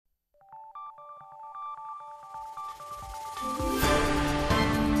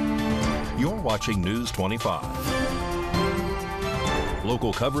watching News 25.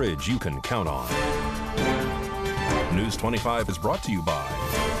 Local coverage you can count on. News 25 is brought to you by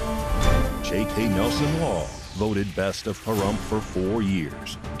J.K. Nelson Law, voted best of Pahrump for 4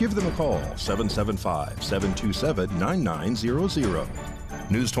 years. Give them a call,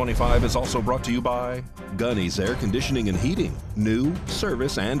 775-727-9900. News 25 is also brought to you by Gunny's Air Conditioning and Heating. New,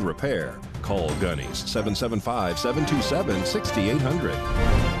 service, and repair. Call Gunny's,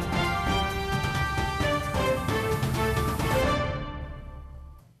 775-727-6800.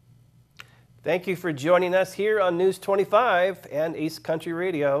 Thank you for joining us here on News 25 and East Country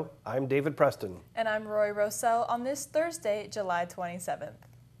Radio. I'm David Preston. And I'm Roy Rossell on this Thursday, July 27th.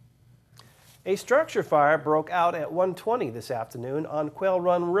 A structure fire broke out at 1:20 this afternoon on Quail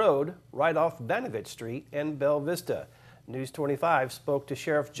Run Road, right off Benovich Street in Bella Vista. News 25 spoke to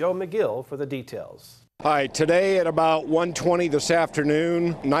Sheriff Joe McGill for the details. Hi, today at about 1:20 this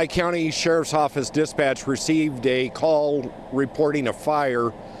afternoon, Nye County Sheriff's Office dispatch received a call reporting a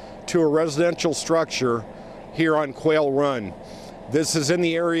fire to a residential structure here on Quail Run. This is in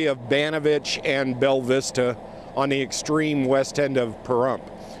the area of Benovich and Bella Vista on the extreme west end of Pahrump.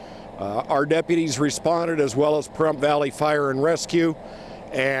 Our deputies responded, as well as Pahrump Valley Fire and Rescue,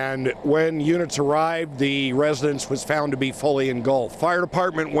 and when units arrived, the residence was found to be fully engulfed. Fire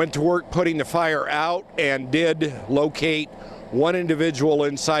department went to work putting the fire out and did locate one individual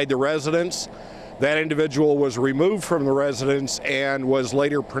inside the residence. That individual was removed from the residence and was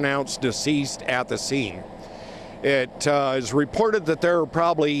later pronounced deceased at the scene. It is reported that there are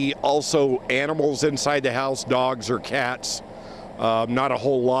probably also animals inside the house, dogs or cats, not a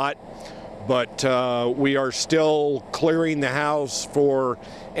whole lot. But we are still clearing the house for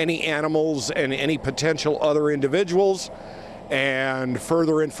any animals and any potential other individuals, and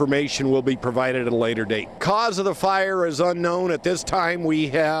further information will be provided at a later date. Cause of the fire is unknown. At this time, we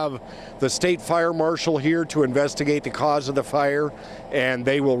have the state fire marshal here to investigate the cause of the fire, and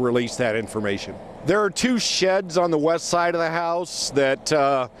they will release that information. There are 2 sheds on the west side of the house that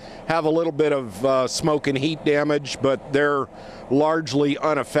have a little bit of smoke and heat damage, but they're largely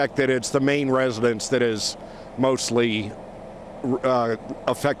unaffected. It's the main residence that is mostly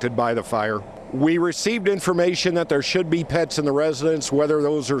affected by the fire. We received information that there should be pets in the residence. Whether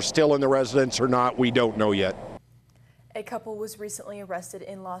those are still in the residence or not, we don't know yet. A couple was recently arrested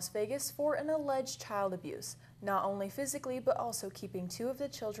in Las Vegas for an alleged child abuse, not only physically but also keeping 2 of the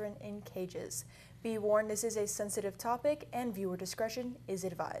children in cages. Be warned, this is a sensitive topic and viewer discretion is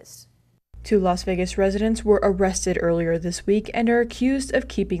advised. 2 Las Vegas residents were arrested earlier this week and are accused of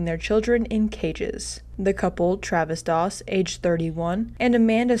keeping their children in cages. The couple, Travis Doss, age 31, and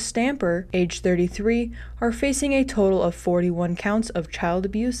Amanda Stamper, age 33, are facing a total of 41 counts of child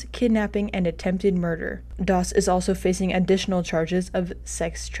abuse, kidnapping, and attempted murder. Doss is also facing additional charges of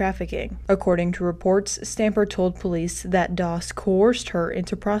sex trafficking. According to reports, Stamper told police that Doss coerced her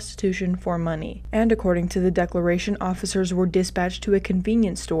into prostitution for money. And according to the declaration, officers were dispatched to a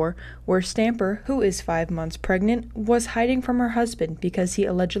convenience store where Stamper, who is 5 months pregnant, was hiding from her husband because he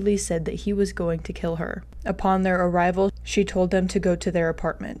allegedly said that he was going to kill her. Upon their arrival, she told them to go to their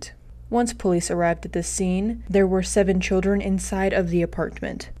apartment. Once police arrived at the scene, there were 7 children inside of the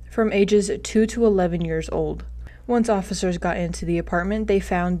apartment, from ages 2 to 11 years old. Once officers got into the apartment, they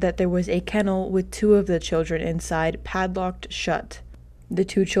found that there was a kennel with 2 of the children inside, padlocked shut. The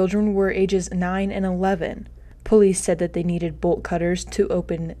 2 children were ages 9 and 11. Police said that they needed bolt cutters to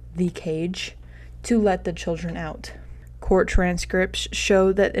open the cage to let the children out. Court transcripts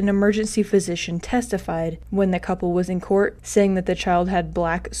show that an emergency physician testified when the couple was in court, saying that the child had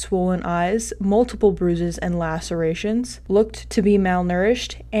black, swollen eyes, multiple bruises and lacerations, looked to be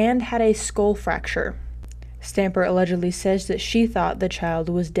malnourished, and had a skull fracture. Stamper allegedly says that she thought the child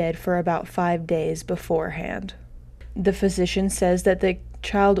was dead for about 5 days beforehand. The physician says that the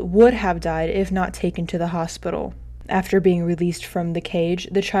child would have died if not taken to the hospital. After being released from the cage,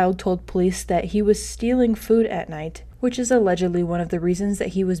 the child told police that he was stealing food at night, which is allegedly one of the reasons that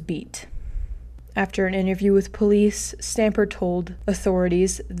he was beat. After an interview with police, Stamper told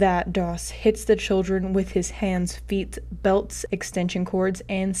authorities that Doss hits the children with his hands, feet, belts, extension cords,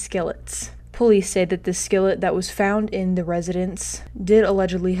 and skillets. Police say that the skillet that was found in the residence did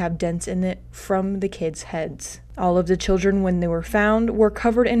allegedly have dents in it from the kids' heads. All of the children, when they were found, were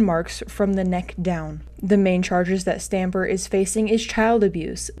covered in marks from the neck down. The main charges that Stamper is facing is child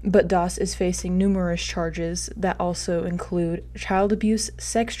abuse, but Doss is facing numerous charges that also include child abuse,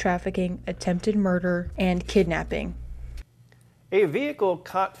 sex trafficking, attempted murder, and kidnapping. A vehicle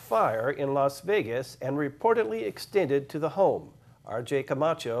caught fire in Las Vegas and reportedly extended to the home. RJ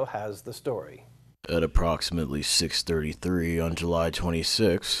Camacho has the story. At approximately 6:33 on July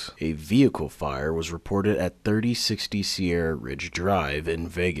 26, a vehicle fire was reported at 3060 Sierra Ridge Drive in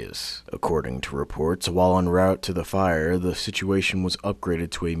Vegas. According to reports, while en route to the fire, the situation was upgraded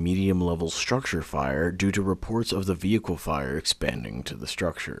to a medium-level structure fire due to reports of the vehicle fire expanding to the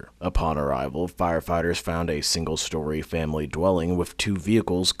structure. Upon arrival, firefighters found a single-story family dwelling with 2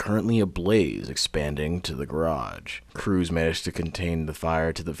 vehicles currently ablaze expanding to the garage. Crews managed to contain the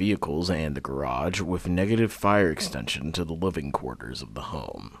fire to the vehicles and the garage, with negative fire extension to the living quarters of the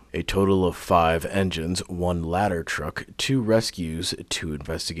home. A total of 5 engines, 1 ladder truck, 2 rescues, 2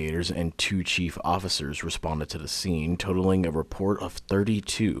 investigators, and 2 chief officers responded to the scene, totaling a report of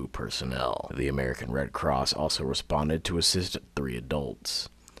 32 personnel. The American Red Cross also responded to assist 3 adults.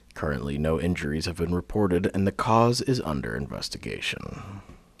 Currently, no injuries have been reported, and the cause is under investigation.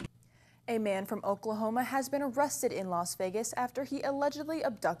 A man from Oklahoma has been arrested in Las Vegas after he allegedly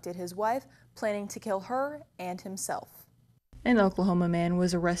abducted his wife, planning to kill her and himself. An Oklahoma man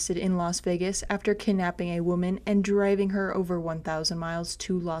was arrested in Las Vegas after kidnapping a woman and driving her over 1,000 miles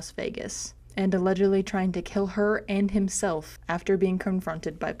to Las Vegas, and allegedly trying to kill her and himself after being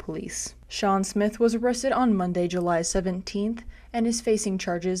confronted by police. Sean Smith was arrested on Monday, July 17th, and is facing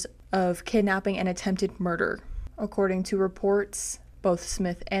charges of kidnapping and attempted murder. According to reports, both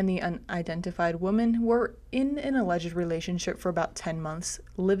Smith and the unidentified woman were in an alleged relationship for about 10 months,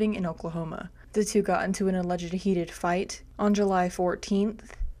 living in Oklahoma. The two got into an alleged heated fight on July 14th,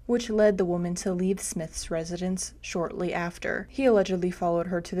 which led the woman to leave Smith's residence shortly after. He allegedly followed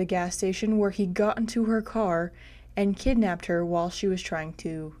her to the gas station where he got into her car and kidnapped her while she was trying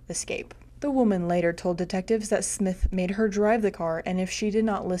to escape. The woman later told detectives that Smith made her drive the car, and if she did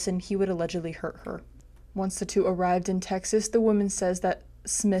not listen, he would allegedly hurt her. Once the two arrived in Texas, the woman says that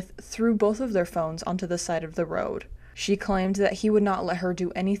Smith threw both of their phones onto the side of the road. She claimed that he would not let her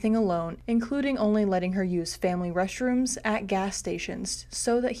do anything alone, including only letting her use family restrooms at gas stations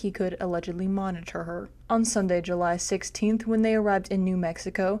so that he could allegedly monitor her. On Sunday, July 16th, when they arrived in New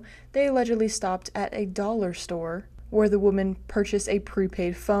Mexico, they allegedly stopped at a dollar store where the woman purchased a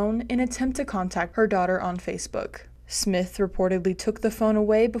prepaid phone in an attempt to contact her daughter on Facebook. Smith reportedly took the phone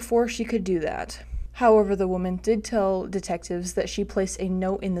away before she could do that. However, the woman did tell detectives that she placed a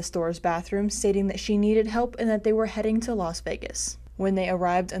note in the store's bathroom stating that she needed help and that they were heading to Las Vegas. When they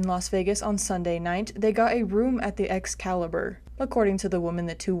arrived in Las Vegas on Sunday night, they got a room at the Excalibur. According to the woman,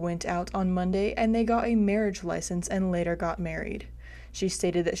 the two went out on Monday and they got a marriage license and later got married. She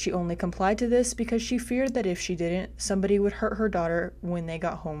stated that she only complied to this because she feared that if she didn't, somebody would hurt her daughter when they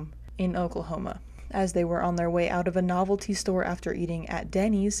got home in Oklahoma. As they were on their way out of a novelty store after eating at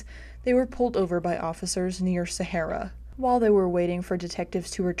Denny's, they were pulled over by officers near Sahara. While they were waiting for detectives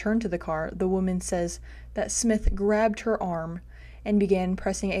to return to the car, the woman says that Smith grabbed her arm and began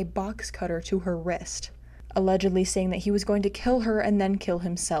pressing a box cutter to her wrist, allegedly saying that he was going to kill her and then kill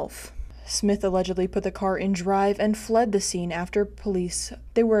himself. Smith allegedly put the car in drive and fled the scene after police.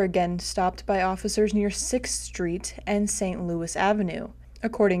 They were again stopped by officers near 6th Street and St. Louis Avenue.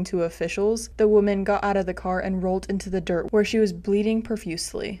 According to officials, the woman got out of the car and rolled into the dirt where she was bleeding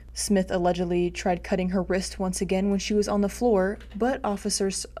profusely. Smith allegedly tried cutting her wrist once again when she was on the floor, but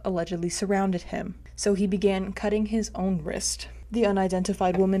officers allegedly surrounded him, so he began cutting his own wrist. The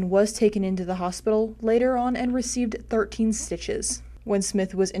unidentified woman was taken into the hospital later on and received 13 stitches. When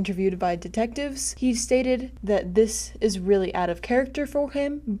Smith was interviewed by detectives, he stated that this is really out of character for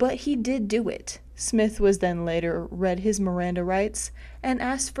him, but he did do it. Smith was then later read his Miranda rights and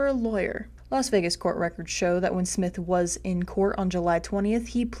asked for a lawyer. Las Vegas court records show that when Smith was in court on July 20th,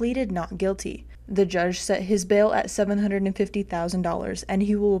 he pleaded not guilty. The judge set his bail at $750,000, and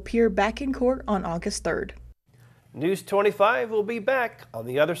he will appear back in court on August 3rd. News 25 will be back on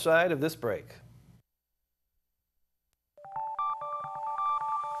the other side of this break.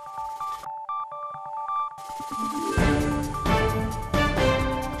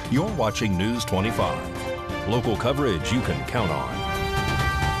 You're watching News 25. Local coverage you can count on.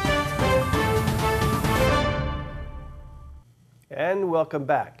 And welcome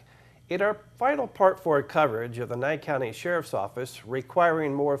back. In our final part for coverage of the Nye County Sheriff's Office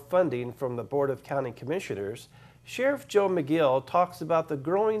requiring more funding from the Board of County Commissioners, Sheriff Joe McGill talks about the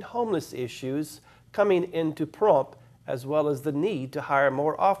growing homeless issues coming into Pahrump, as well as the need to hire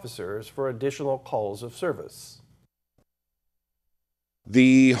more officers for additional calls of service.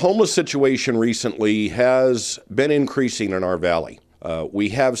 The homeless situation recently has been increasing in our valley. We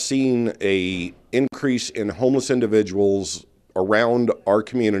have seen an increase in homeless individuals around our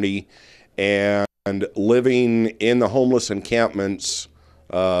community and living in the homeless encampments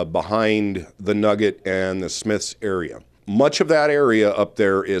behind the Nugget and the Smiths area. Much of that area up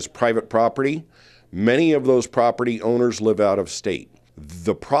there is private property. Many of those property owners live out of state.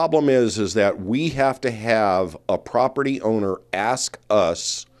 The problem is that we have to have a property owner ask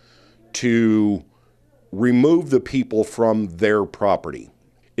us to remove the people from their property.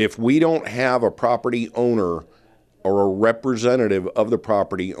 If we don't have a property owner or a representative of the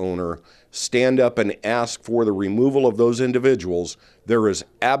property owner stand up and ask for the removal of those individuals, there is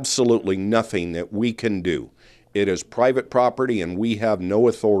absolutely nothing that we can do. It is private property, and we have no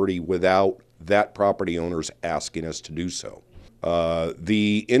authority without that property owners asking us to do so.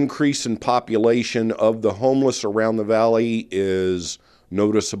 The increase in population of the homeless around the valley is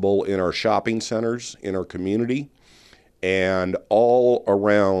noticeable in our shopping centers, in our community, and all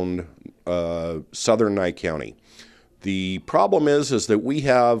around southern Nye County. The problem is that we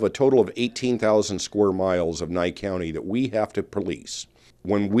have a total of 18,000 square miles of Nye County that we have to police.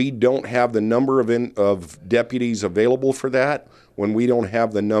 When we don't have the number of deputies available for that, when we don't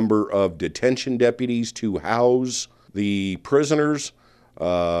have the number of detention deputies to house the prisoners,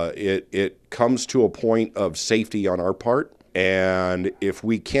 it comes to a point of safety on our part. And if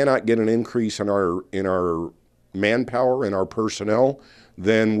we cannot get an increase in our manpower and our personnel,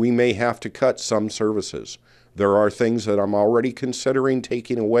 then we may have to cut some services. There are things that I'm already considering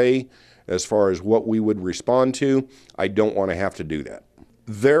taking away as far as what we would respond to. I don't want to have to do that.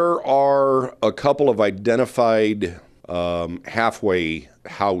 There are a couple of identified halfway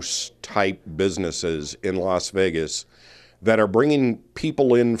house type businesses in Las Vegas that are bringing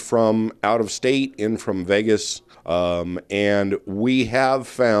people in from out of state, in from Vegas, and we have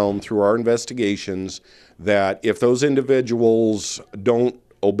found through our investigations that if those individuals don't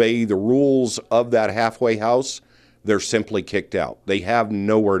obey the rules of that halfway house, they're simply kicked out. They have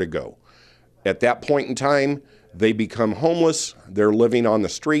nowhere to go. At that point in time, they become homeless. They're living on the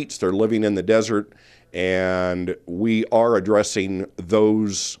streets. They're living in the desert. And we are addressing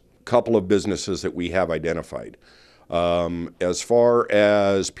those couple of businesses that we have identified. As far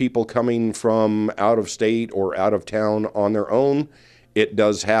as people coming from out of state or out of town on their own, it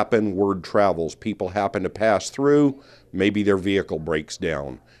does happen. Word travels. People happen to pass through. Maybe their vehicle breaks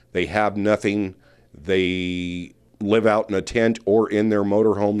down. They have nothing. They live out in a tent or in their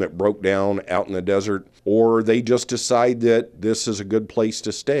motorhome that broke down out in the desert, or they just decide that this is a good place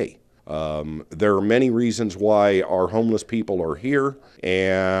to stay. There are many reasons why our homeless people are here,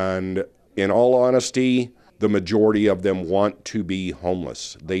 and in all honesty, the majority of them want to be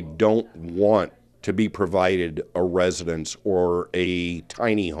homeless. They don't want to be provided a residence or a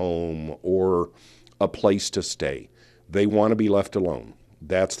tiny home or a place to stay. They want to be left alone.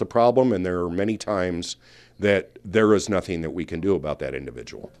 That's the problem, and there are many times that there is nothing that we can do about that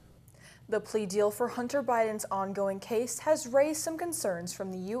individual. The plea deal for Hunter Biden's ongoing case has raised some concerns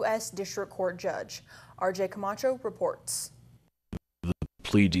from the U.S. District Court judge. R.J. Camacho reports.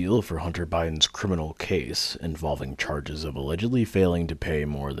 Plea deal for Hunter Biden's criminal case involving charges of allegedly failing to pay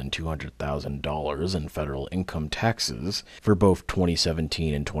more than $200,000 in federal income taxes for both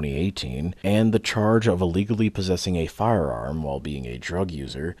 2017 and 2018, and the charge of illegally possessing a firearm while being a drug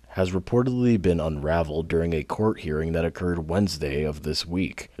user, has reportedly been unraveled during a court hearing that occurred Wednesday of this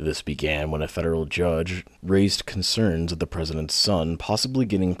week. This began when a federal judge raised concerns of the president's son possibly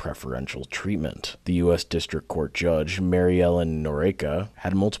getting preferential treatment. The U.S. District Court Judge, Mary Ellen Noreika,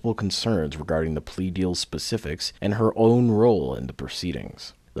 had multiple concerns regarding the plea deal's specifics and her own role in the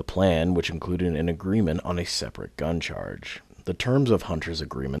proceedings. The plan, which included an agreement on a separate gun charge. The terms of Hunter's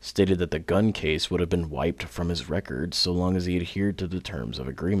agreement stated that the gun case would have been wiped from his record so long as he adhered to the terms of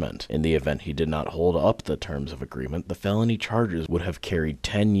agreement. In the event he did not hold up the terms of agreement, the felony charges would have carried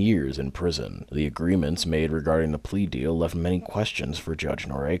 10 years in prison. The agreements made regarding the plea deal left many questions for Judge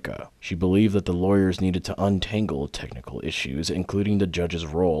Noreika. She believed that the lawyers needed to untangle technical issues, including the judge's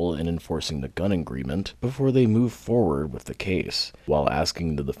role in enforcing the gun agreement, before they moved forward with the case. While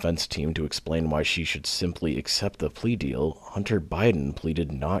asking the defense team to explain why she should simply accept the plea deal, Hunter Biden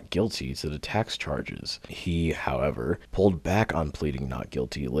pleaded not guilty to the tax charges. He, however, pulled back on pleading not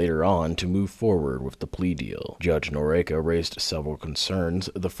guilty later on to move forward with the plea deal. Judge Noreika raised several concerns,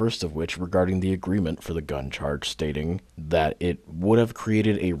 the first of which regarding the agreement for the gun charge, stating that it would have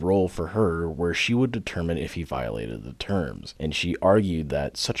created a role for her where she would determine if he violated the terms, and she argued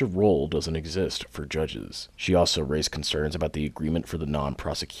that such a role doesn't exist for judges. She also raised concerns about the agreement for the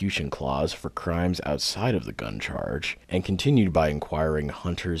non-prosecution clause for crimes outside of the gun charge, and continued continued by inquiring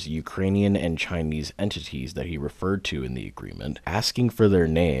Hunter's Ukrainian and Chinese entities that he referred to in the agreement, asking for their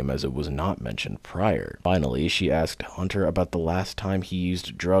name as it was not mentioned prior. Finally, she asked Hunter about the last time he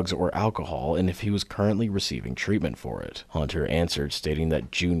used drugs or alcohol and if he was currently receiving treatment for it. Hunter answered, stating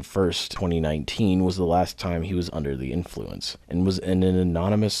that June 1st, 2019 was the last time he was under the influence and was in an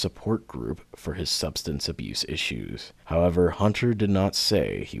anonymous support group for his substance abuse issues. However, Hunter did not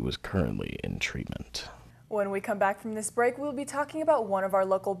say he was currently in treatment. When we come back from this break, we'll be talking about one of our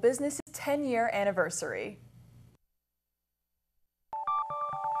local businesses' 10-year anniversary.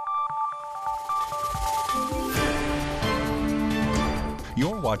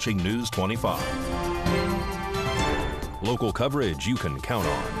 You're watching News 25. Local coverage you can count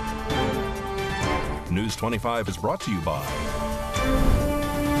on. News 25 is brought to you by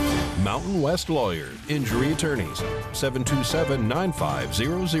Mountain West Lawyers, Injury Attorneys,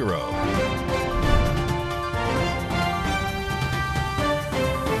 727-9500.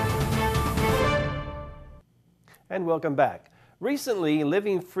 And welcome back. Recently,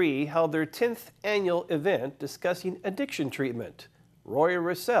 Living Free held their 10th annual event discussing addiction treatment. Roy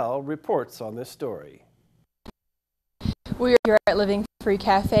Russell reports on this story. We are here at Living Free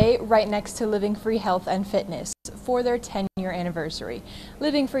Cafe, right next to Living Free Health and Fitness, for their 10-year anniversary.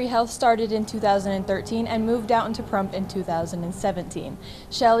 Living Free Health started in 2013 and moved out into Prump in 2017.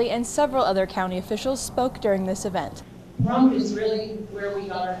 Shelley and several other county officials spoke during this event. Prump is really where we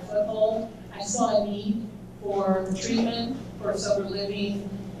got our foothold. I saw a need for treatment, for sober living,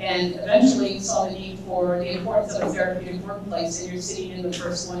 and eventually saw the need for the importance of a therapeutic workplace, and you're sitting in the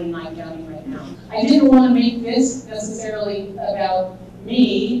first one in Nye County right now. I didn't want to make this necessarily about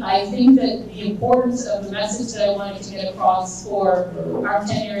me. I think that the importance of the message that I wanted to get across for our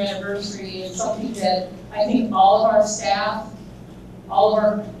 10-year anniversary is something that I think all of our staff, all of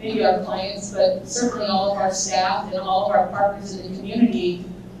our, maybe our clients, but certainly all of our staff and all of our partners in the community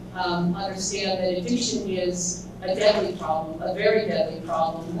understand that addiction is a deadly problem, a very deadly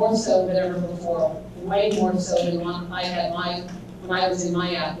problem, more so than ever before, way more so than I had when I was in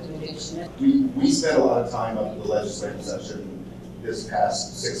my active addiction. We spent a lot of time up at the legislative session this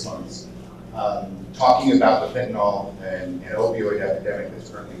past 6 months talking about the fentanyl and opioid epidemic that's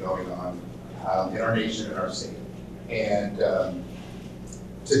currently going on in our nation and our state. And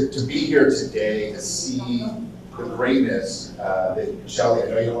to be here today, to see the greatness that, Shelley, I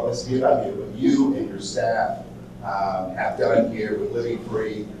know you don't want this to be about you, but you and your staff have done here with Living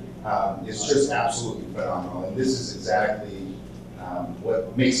Free is just absolutely phenomenal. And this is exactly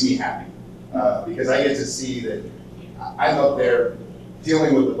what makes me happy because I get to see that I'm up there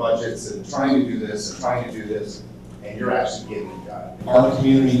dealing with the budgets and trying to do this and trying to do this, and you're actually getting it done. Our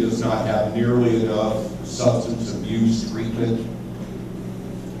community does not have nearly enough substance abuse treatment.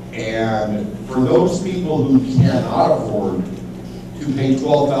 And for those people who cannot afford to pay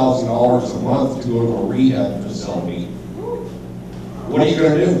 $12,000 a month to go to a rehab facility, what are you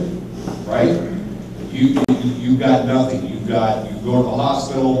going to do, right? You got nothing. You go to the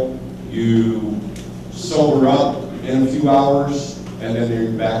hospital, you sober up in a few hours, and then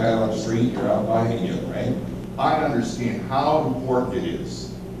you're back out on the street, you're out buying again, right? I understand how important it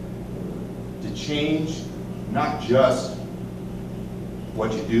is to change not just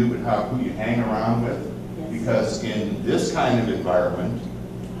what you do, but who you hang around with. Because in this kind of environment,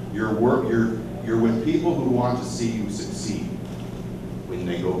 you're with people who want to see you succeed. When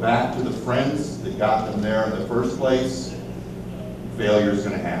they go back to the friends that got them there in the first place, failure is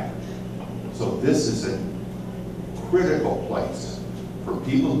going to happen. So this is a critical place for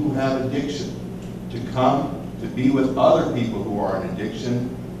people who have addiction to come to be with other people who are in addiction,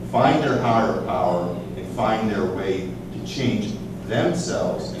 find their higher power, and find their way to change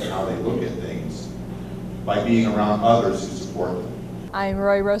themselves and how they look at things by being around others who support them. I'm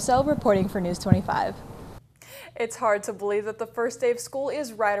Roy Rosell reporting for News 25. It's hard to believe that the first day of school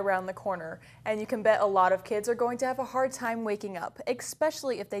is right around the corner, and you can bet a lot of kids are going to have a hard time waking up,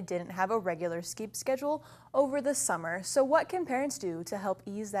 especially if they didn't have a regular sleep schedule over the summer. So what can parents do to help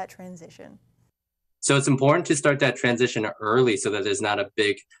ease that transition? So it's important to start that transition early so that there's not a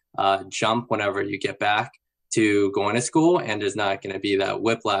big jump whenever you get back to going to school, and there's not going to be that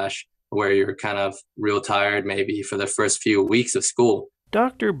whiplash where you're kind of real tired maybe for the first few weeks of school.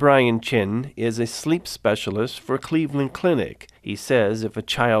 Dr. Brian Chin is a sleep specialist for Cleveland Clinic. He says if a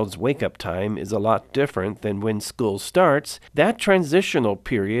child's wake-up time is a lot different than when school starts, that transitional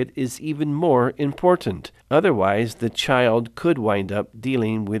period is even more important. Otherwise, the child could wind up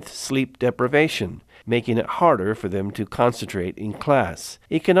dealing with sleep deprivation. making it harder for them to concentrate in class.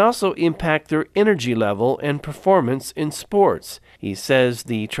 It can also impact their energy level and performance in sports. He says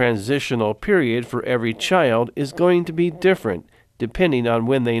the transitional period for every child is going to be different, depending on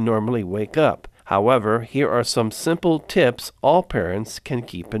when they normally wake up. However, here are some simple tips all parents can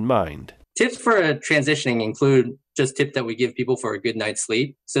keep in mind. Tips for transitioning include just tips that we give people for a good night's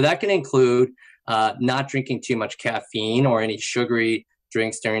sleep. So that can include not drinking too much caffeine or any sugary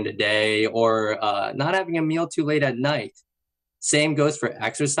drinks during the day, or not having a meal too late at night. Same goes for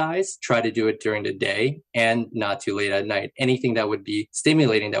exercise. Try to do it during the day and not too late at night. Anything that would be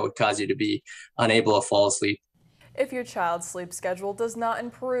stimulating that would cause you to be unable to fall asleep. If your child's sleep schedule does not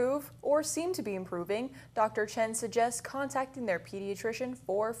improve or seem to be improving, Dr. Chen suggests contacting their pediatrician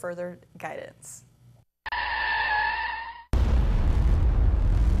for further guidance.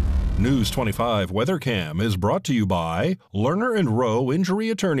 News 25 WeatherCam is brought to you by Lerner and Rowe Injury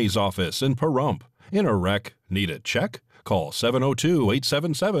Attorney's Office in Pahrump. In a wreck, need a check? Call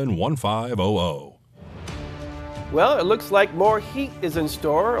 702-877-1500. Well, it looks like more heat is in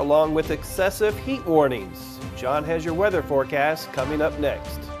store, along with excessive heat warnings. John has your weather forecast coming up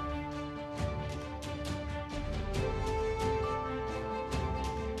next.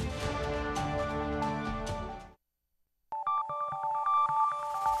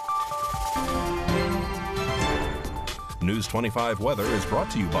 News 25 weather is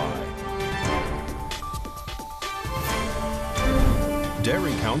brought to you by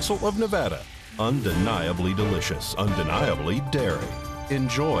Dairy Council of Nevada. Undeniably delicious, undeniably dairy.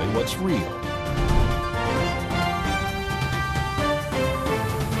 Enjoy what's real.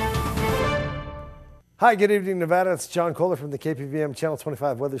 Hi, good evening, Nevada. It's John Kohler from the KPVM Channel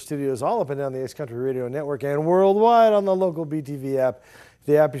 25 Weather Studios, all up and down the Ace Country Radio Network and worldwide on the local BTV app.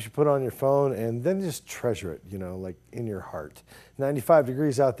 The app you should put on your phone and then just treasure it, you know, like in your heart. 95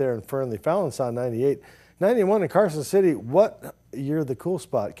 degrees out there in Fernley. Fallon saw 98. 91 in Carson City. What? You're the cool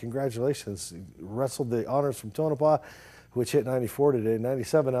spot. Congratulations. Wrestled the honors from Tonopah, which hit 94 today.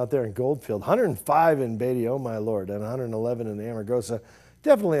 97 out there in Goldfield. 105 in Beatty, oh my Lord, and 111 in Amargosa.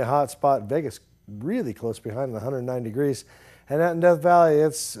 Definitely a hot spot. Vegas really close behind, 109 degrees. And out in Death Valley,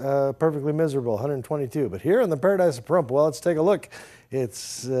 it's perfectly miserable, 122. But here in the Paradise of Pahrump, well, let's take a look.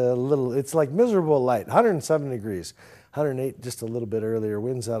 It's it's like miserable light, 107 degrees. 108 just a little bit earlier.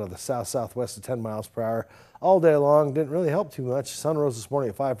 Winds out of the south-southwest at 10 miles per hour all day long. Didn't really help too much. Sun rose this morning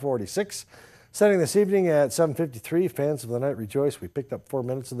at 5:46. Setting this evening at 7:53. Fans of the night rejoice. We picked up 4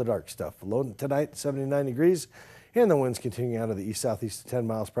 minutes of the dark stuff. Low tonight, 79 degrees. And the winds continuing out of the east-southeast at 10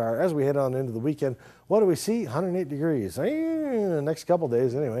 miles per hour. As we head on into the weekend, what do we see? 108 degrees. The next couple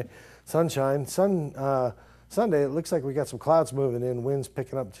days anyway. Sunshine. Sunday, it looks like we got some clouds moving in. Winds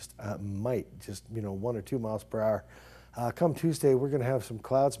picking up just 1 or 2 miles per hour. Come Tuesday, we're going to have some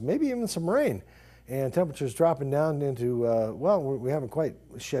clouds, maybe even some rain. And temperatures dropping down into, we haven't quite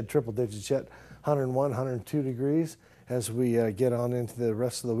shed triple digits yet, 101, 102 degrees as we get on into the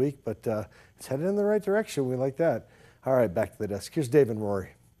rest of the week. But it's headed in the right direction. We like that. All right, back to the desk. Here's Dave and Rory.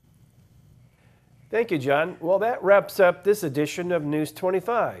 Thank you, John. Well, that wraps up this edition of News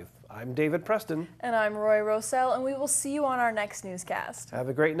 25. I'm David Preston. And I'm Roy Rosell, and we will see you on our next newscast. Have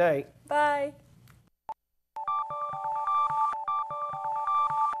a great night. Bye.